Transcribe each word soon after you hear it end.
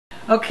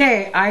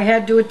Okay, I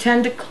had to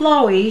attend to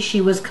Chloe.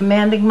 She was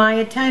commanding my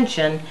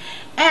attention.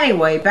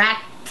 Anyway,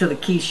 back to the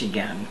quiche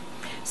again.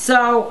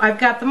 So I've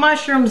got the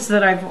mushrooms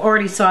that I've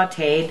already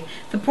sauteed,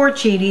 the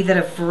porcini that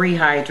I've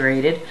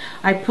rehydrated.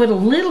 I put a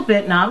little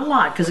bit, not a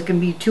lot, because it can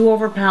be too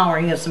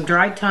overpowering, of some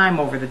dried thyme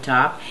over the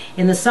top.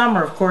 In the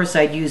summer, of course,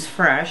 I'd use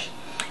fresh.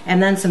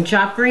 And then some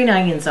chopped green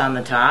onions on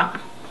the top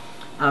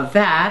of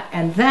that.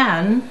 And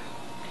then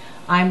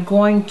I'm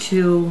going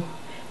to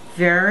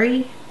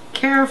very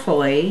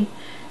carefully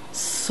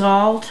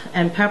salt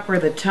and pepper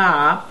the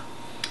top.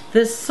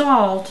 This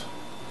salt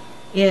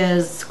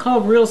is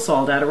called real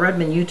salt out of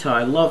Redmond, Utah.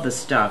 I love this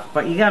stuff,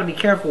 but you got to be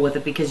careful with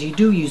it because you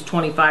do use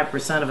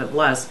 25% of it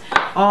less.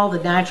 All the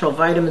natural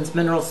vitamins,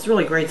 minerals, it's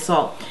really great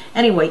salt.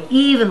 Anyway,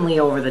 evenly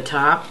over the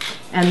top.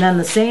 And then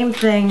the same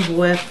thing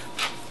with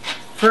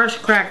fresh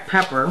cracked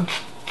pepper.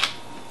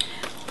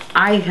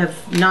 I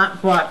have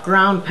not bought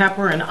ground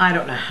pepper in I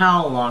don't know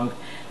how long.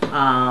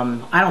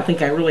 I don't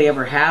think I really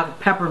ever have.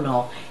 Pepper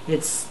mill.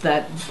 It's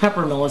that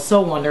pepper mill is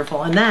so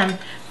wonderful. And then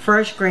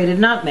fresh grated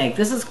nutmeg.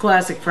 This is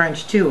classic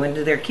French too.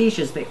 Into their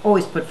quiches they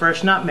always put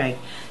fresh nutmeg.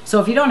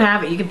 So if you don't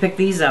have it, you can pick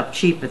these up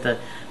cheap at the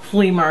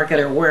flea market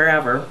or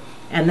wherever.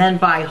 And then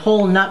buy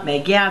whole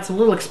nutmeg. Yeah, it's a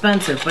little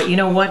expensive, but you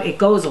know what? It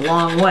goes a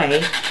long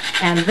way.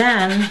 And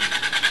then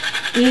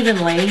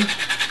evenly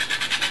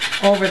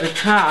over the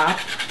top,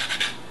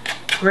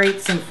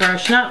 grate some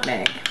fresh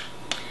nutmeg.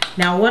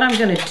 Now what I'm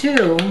going to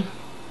do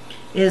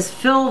is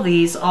fill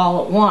these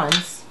all at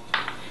once.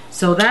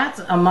 So that's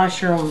a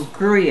mushroom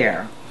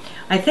Gruyere.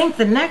 I think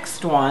the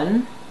next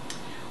one,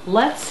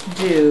 let's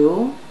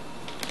do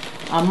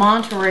a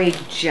Monterey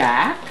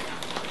Jack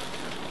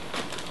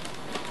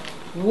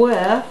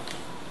with,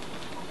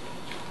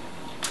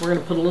 we're going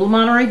to put a little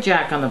Monterey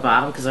Jack on the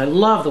bottom because I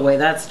love the way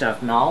that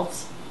stuff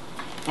melts.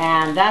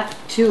 And that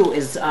too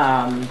is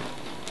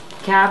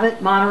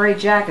Cabot Monterey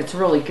Jack. It's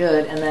really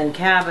good. And then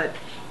Cabot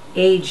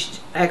aged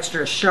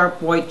extra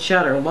sharp white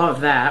cheddar.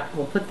 Love that.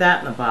 We'll put that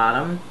in the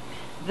bottom.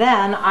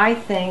 Then I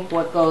think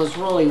what goes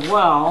really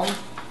well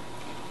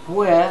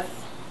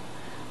with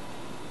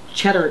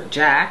cheddar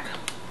jack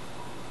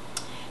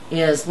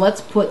is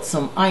let's put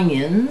some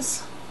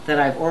onions that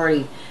I've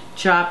already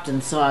chopped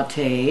and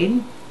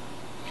sauteed.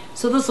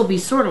 So this will be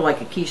sort of like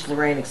a quiche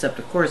Lorraine, except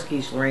of course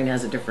quiche Lorraine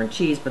has a different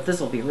cheese, but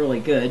this will be really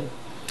good.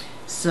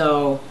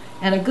 So,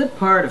 and a good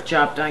part of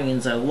chopped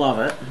onions, I love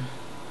it.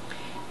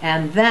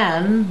 And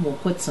then we'll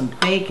put some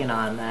bacon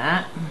on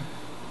that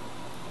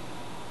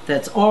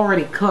that's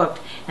already cooked.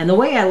 And the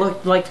way I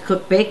like to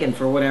cook bacon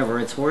for whatever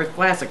it's worth,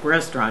 classic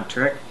restaurant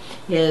trick,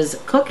 is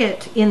cook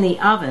it in the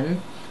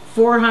oven,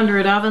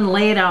 400 oven,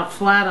 lay it out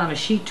flat on a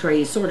sheet tray.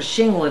 You sort of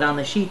shingle it on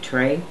the sheet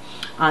tray.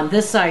 On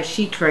this size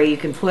sheet tray you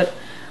can put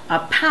a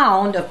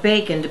pound of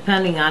bacon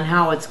depending on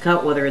how it's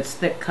cut, whether it's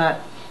thick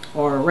cut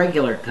or a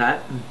regular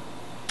cut.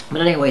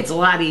 But anyway, it's a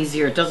lot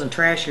easier. It doesn't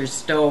trash your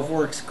stove,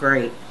 works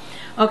great.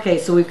 Okay,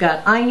 so we've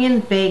got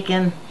onion,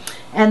 bacon,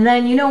 and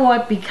then you know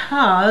what,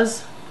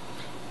 because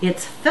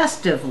it's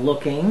festive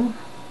looking,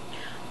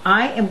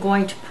 I am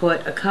going to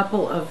put a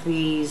couple of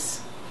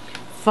these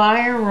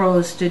fire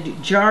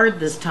roasted, jarred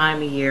this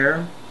time of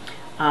year,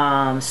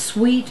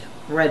 sweet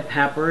red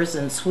peppers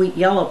and sweet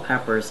yellow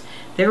peppers.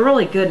 They're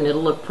really good and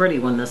it'll look pretty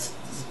when this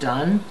is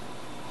done.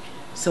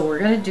 So we're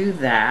going to do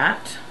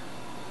that.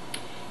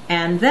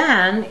 And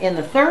then in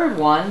the third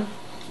one,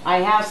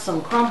 I have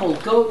some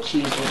crumbled goat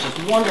cheese, which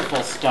is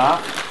wonderful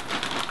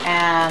stuff.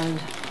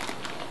 And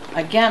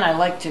again, I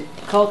like to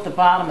coat the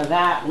bottom of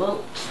that,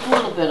 just a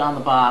little bit on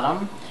the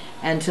bottom.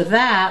 And to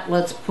that,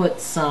 let's put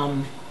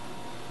some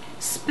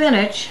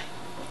spinach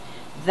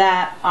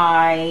that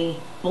I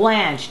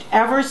blanched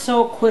ever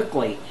so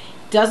quickly.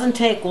 Doesn't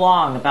take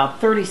long, about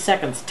 30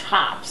 seconds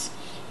tops,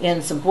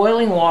 in some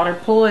boiling water.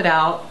 Pull it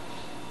out,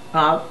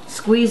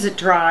 squeeze it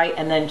dry,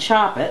 and then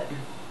chop it.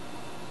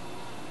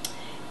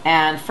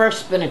 And fresh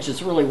spinach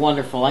is really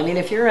wonderful. I mean,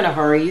 if you're in a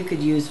hurry, you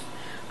could use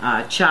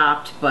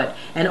chopped,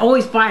 and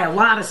always buy a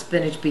lot of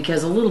spinach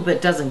because a little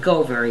bit doesn't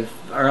go very,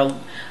 or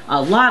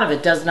a lot of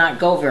it does not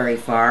go very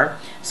far.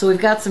 So we've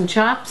got some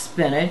chopped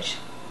spinach.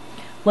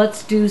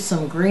 Let's do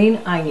some green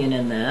onion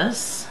in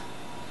this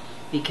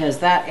because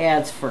that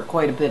adds for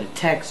quite a bit of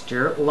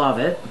texture. Love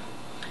it.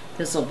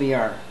 This will be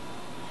our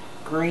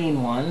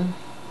green one.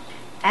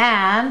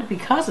 And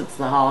because it's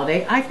the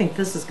holiday, I think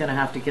this is going to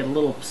have to get a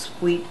little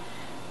sweet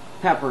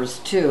peppers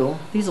too.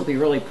 These will be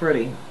really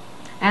pretty,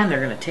 and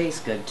they're going to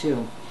taste good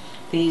too.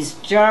 These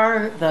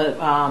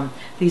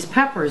these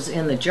peppers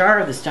in the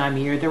jar this time of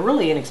year, they're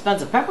really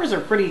inexpensive. Peppers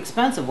are pretty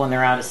expensive when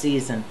they're out of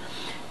season.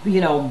 You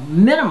know,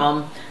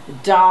 minimum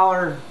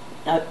 $1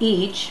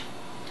 each,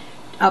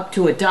 up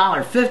to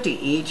 $1.50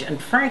 each,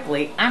 and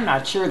frankly, I'm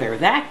not sure they're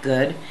that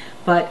good,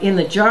 but in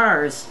the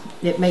jars,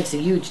 it makes a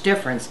huge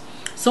difference.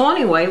 So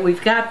anyway,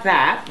 we've got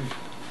that.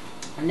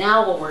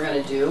 Now what we're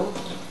going to do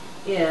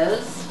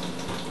is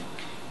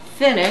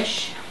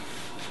finish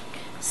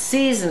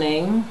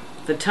seasoning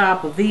the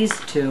top of these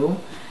two.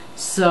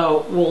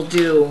 So we'll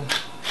do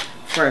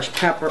fresh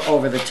pepper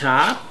over the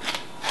top,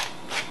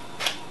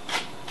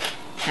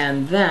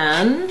 And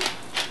then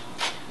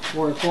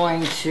we're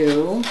going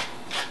to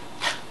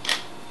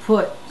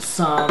put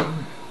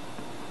some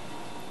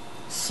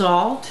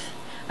salt.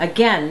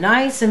 Again,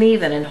 nice and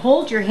even, and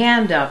hold your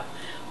hand up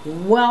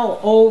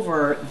well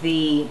over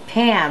the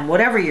pan,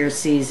 whatever you're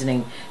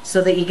seasoning, so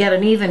that you get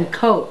an even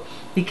coat,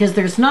 because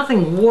there's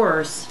nothing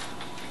worse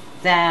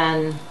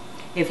than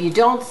if you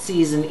don't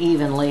season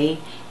evenly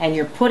and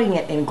you're putting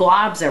it in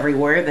globs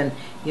everywhere. Then,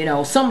 you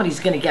know, somebody's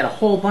going to get a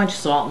whole bunch of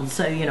salt, and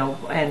so, you know,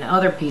 and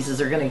other pieces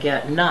are going to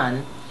get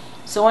none.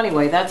 So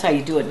anyway, that's how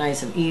you do it,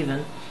 nice and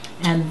even.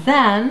 And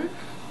then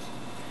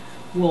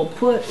we'll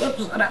put,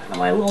 oops,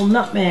 my little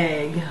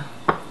nutmeg.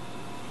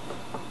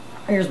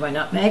 Here's my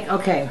nutmeg.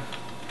 Okay.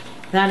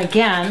 Then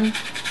again,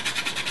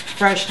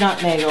 fresh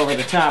nutmeg over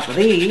the top of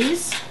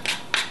these.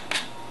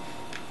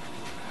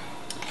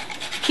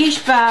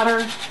 Quiche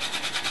batter,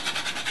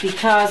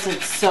 because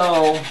it's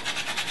so,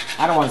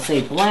 I don't want to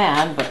say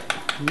bland, but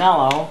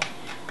mellow,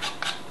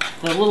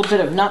 the little bit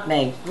of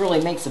nutmeg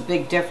really makes a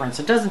big difference.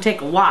 It doesn't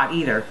take a lot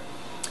either.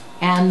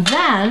 And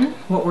then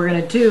what we're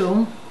going to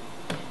do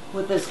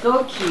with this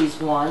goat cheese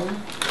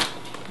one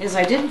is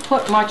I didn't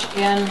put much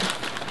in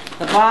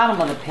the bottom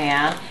of the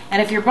pan,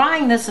 and if you're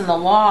buying this in the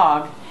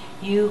log,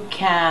 you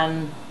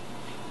can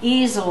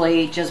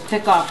easily just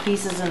pick off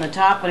pieces in the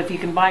top, but if you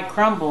can buy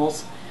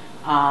crumbles,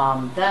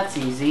 that's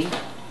easy,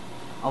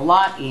 a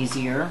lot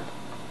easier.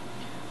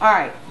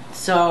 Alright,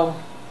 so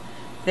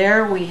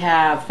there we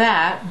have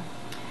that.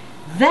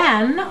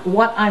 Then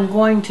what I'm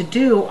going to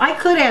do, I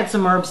could add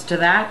some herbs to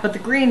that, but the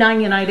green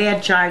onion, I'd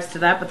add chives to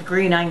that, but the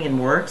green onion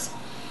works.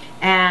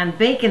 And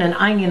bacon and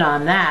onion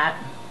on that,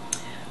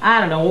 I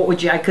don't know, what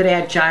would you, I could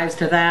add chives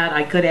to that,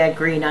 I could add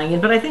green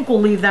onion, but I think we'll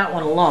leave that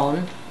one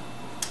alone.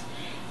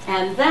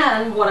 And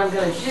then what I'm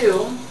going to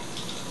do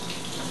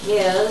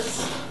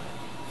is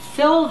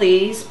fill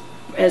these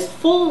as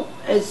full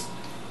as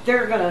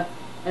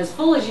as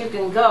full as you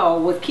can go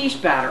with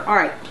quiche batter.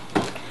 Alright,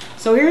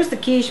 so here's the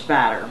quiche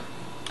batter.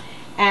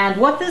 And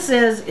what this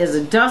is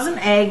a dozen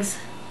eggs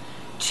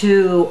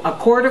to a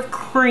quart of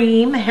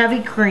cream,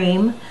 heavy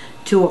cream,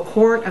 to a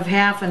quart of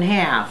half and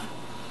half.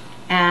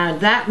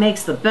 And that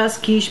makes the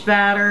best quiche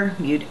batter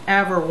you'd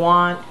ever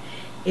want.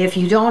 If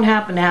you don't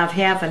happen to have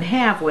half and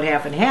half, what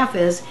half and half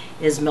is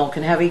milk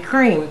and heavy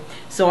cream.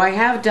 So I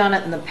have done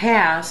it in the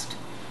past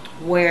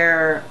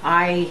where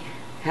I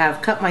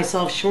have cut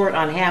myself short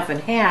on half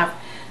and half.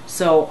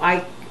 So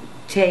I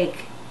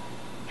take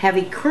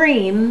heavy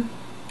cream,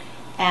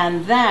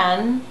 and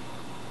then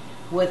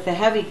with the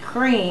heavy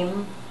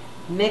cream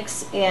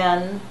mix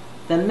in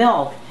the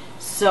milk.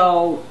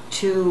 So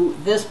to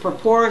this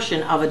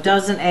proportion of a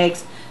dozen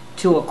eggs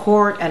to a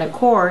quart and a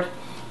quart,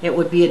 it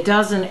would be a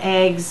dozen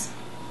eggs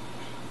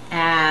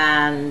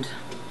and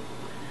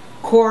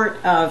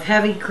quart of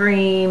heavy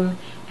cream,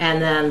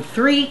 and then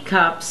 3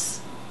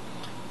 cups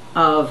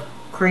of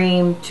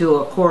cream to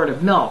a quart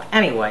of milk.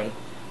 Anyway,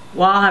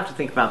 well, I'll have to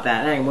think about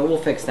that. Anyway, we'll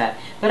fix that.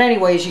 But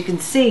anyway, as you can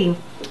see,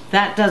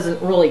 that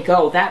doesn't really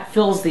go. That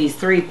fills these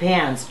 3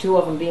 pans, 2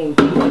 of them being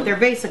big, but they're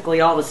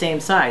basically all the same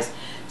size.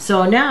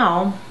 So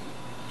now,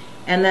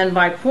 and then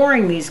by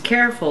pouring these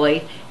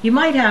carefully, you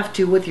might have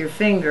to, with your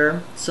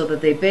finger, so that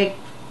they bake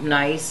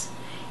nice,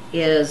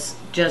 is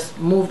just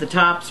move the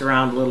tops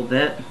around a little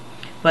bit,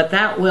 but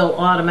that will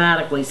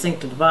automatically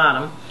sink to the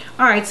bottom.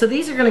 Alright, so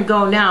these are going to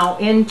go now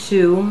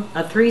into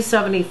a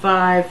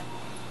 375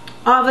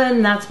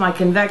 oven. That's my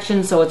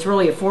convection, so it's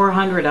really a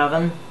 400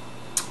 oven,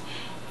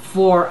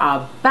 for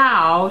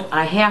about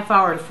a half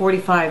hour to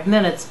 45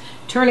 minutes,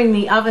 turning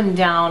the oven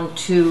down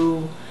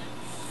to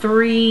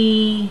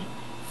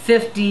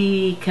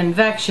 350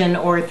 convection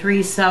or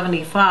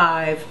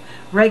 375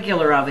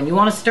 regular oven. You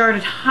want to start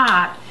it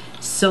hot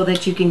so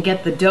that you can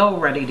get the dough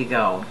ready to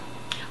go,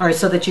 or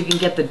so that you can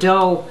get the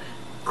dough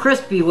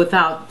crispy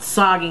without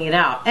sogging it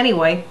out.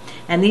 Anyway,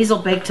 and these will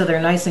bake till they're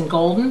nice and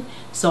golden,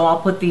 so I'll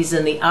put these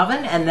in the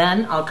oven and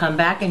then I'll come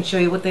back and show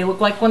you what they look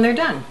like when they're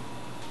done.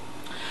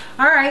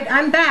 Alright,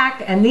 I'm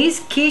back, and these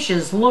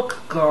quiches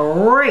look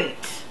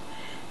great.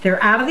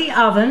 They're out of the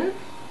oven.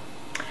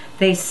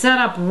 They set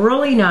up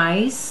really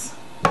nice,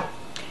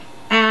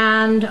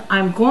 and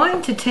I'm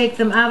going to take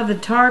them out of the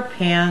tar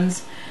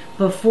pans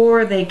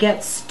before they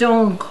get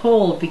stone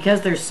cold,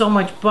 because there's so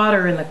much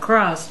butter in the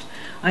crust.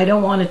 I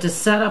don't want it to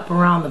set up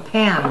around the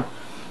pan.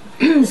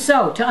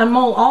 So to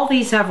unmold, all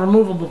these have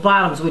removable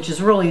bottoms, which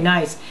is really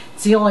nice.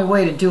 It's the only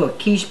way to do a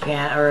quiche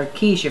pan, or a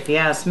quiche if you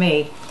ask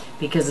me,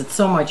 because it's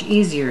so much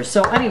easier.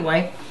 So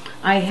anyway,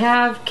 I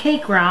have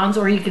cake rounds,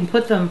 or you can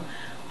put them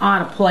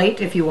on a plate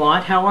if you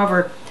want.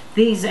 However,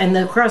 these, and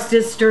the crust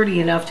is sturdy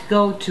enough to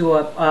go to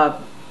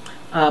a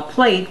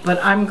plate, but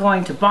I'm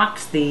going to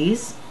box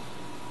these.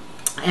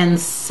 And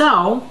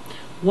so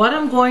what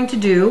I'm going to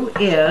do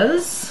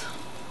is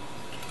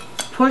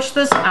push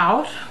this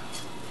out,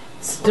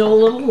 still a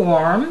little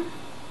warm,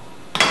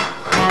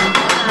 and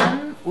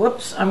then,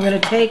 whoops, I'm going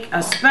to take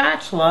a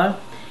spatula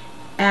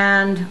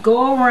and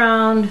go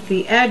around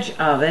the edge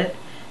of it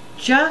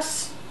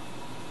just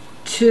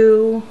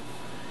to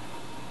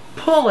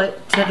pull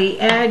it to the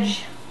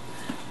edge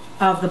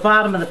of the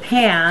bottom of the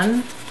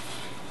pan,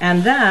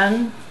 and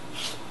then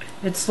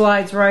it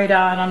slides right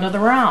out onto the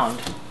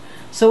round.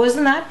 So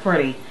isn't that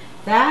pretty?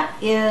 That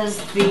is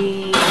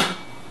the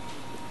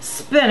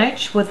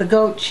spinach with the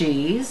goat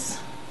cheese.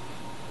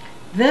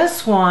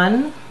 This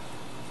one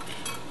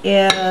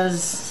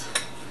is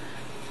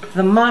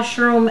the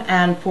mushroom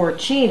and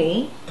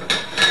porcini,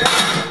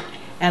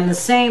 and the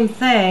same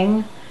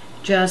thing,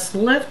 just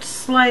lift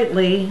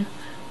slightly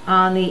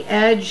on the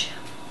edge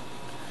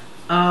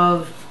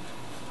of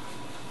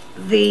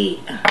the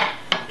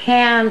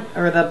pan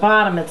or the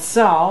bottom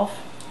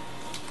itself.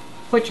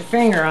 Put your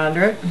finger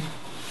under it.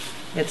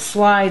 It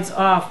slides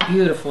off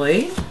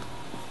beautifully.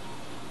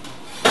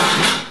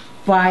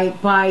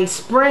 By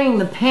spraying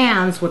the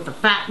pans with the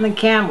fat in the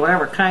can,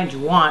 whatever kind you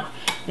want,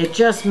 it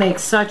just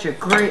makes such a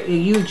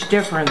huge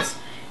difference,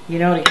 you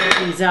know, to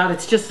get these out.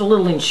 It's just a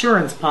little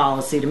insurance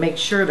policy to make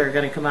sure they're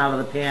going to come out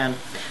of the pan.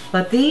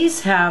 But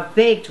these have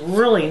baked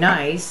really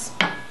nice,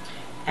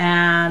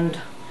 and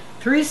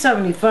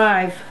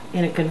 $375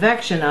 in a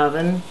convection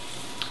oven,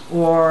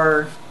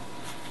 or,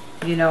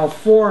 you know,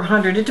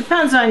 400. It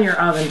depends on your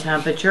oven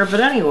temperature, but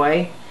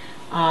anyway,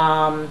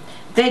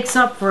 bakes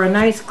up for a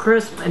nice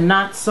crisp and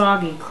not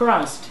soggy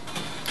crust.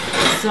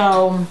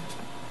 So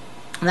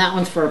that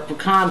one's for a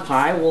pecan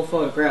pie. We'll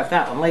photograph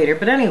that one later.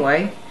 But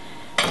anyway,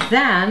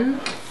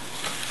 then,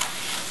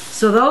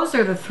 so those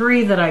are the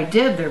three that I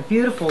did. They're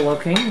beautiful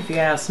looking, if you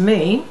ask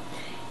me.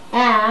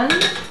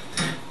 And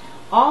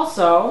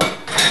also,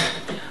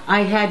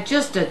 I had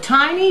just a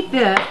tiny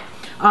bit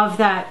of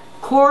that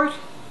quart,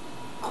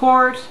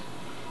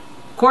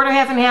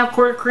 half and half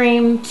quart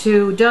cream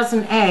to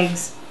dozen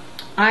eggs.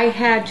 I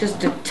had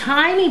just a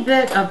tiny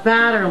bit of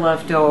batter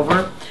left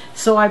over,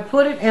 so I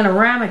put it in a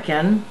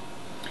ramekin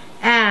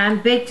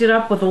and baked it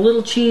up with a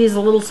little cheese,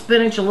 a little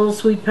spinach, a little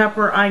sweet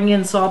pepper,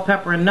 onion, salt,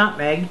 pepper, and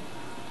nutmeg.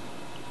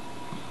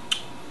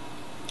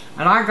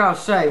 And I gotta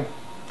say,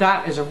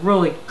 that is a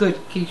really good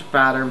quiche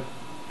batter.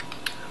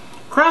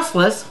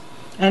 Crustless,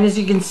 and as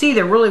you can see,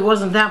 there really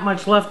wasn't that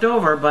much left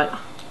over, but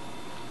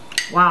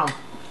wow,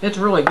 it's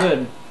really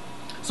good.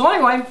 So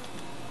anyway,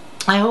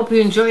 I hope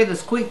you enjoy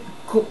this quick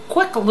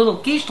little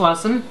quiche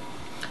lesson,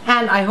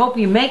 and I hope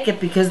you make it,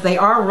 because they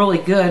are really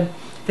good.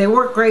 They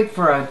work great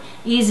for an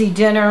easy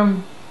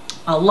dinner,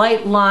 a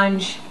light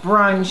lunch,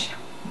 brunch,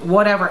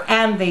 whatever,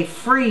 and they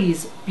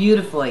freeze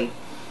beautifully.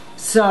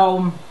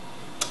 So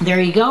there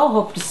you go.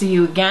 Hope to see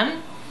you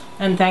again,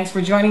 and thanks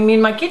for joining me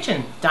in my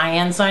kitchen.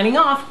 Diane signing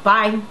off.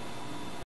 Bye.